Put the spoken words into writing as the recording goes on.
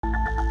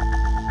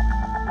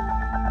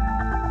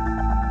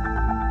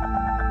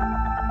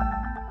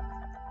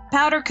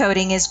Powder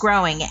coating is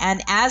growing,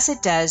 and as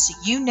it does,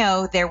 you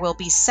know there will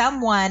be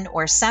someone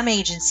or some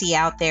agency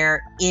out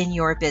there in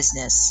your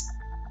business.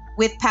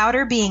 With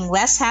powder being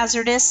less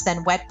hazardous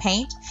than wet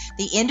paint,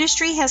 the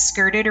industry has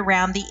skirted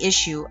around the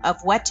issue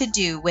of what to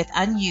do with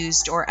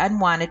unused or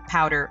unwanted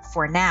powder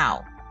for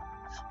now.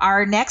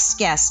 Our next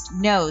guest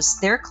knows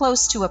they're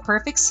close to a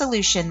perfect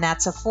solution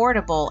that's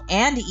affordable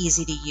and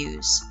easy to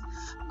use.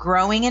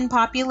 Growing in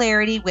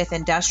popularity with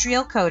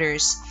industrial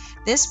coaters,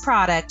 this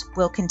product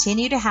will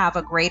continue to have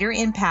a greater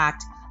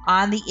impact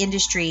on the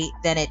industry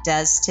than it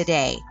does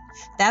today.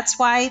 That's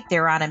why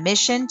they're on a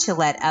mission to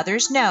let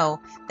others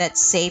know that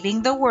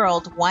saving the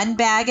world one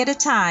bag at a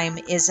time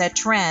is a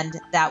trend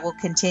that will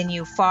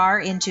continue far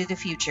into the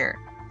future.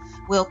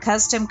 Will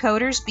custom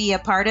coaters be a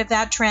part of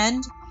that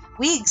trend?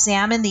 We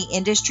examine the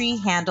industry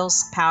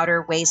handles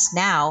powder waste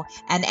now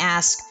and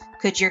ask,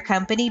 could your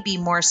company be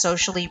more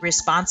socially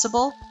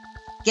responsible?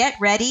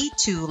 Get ready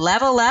to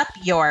level up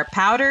your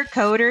powder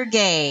coater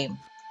game.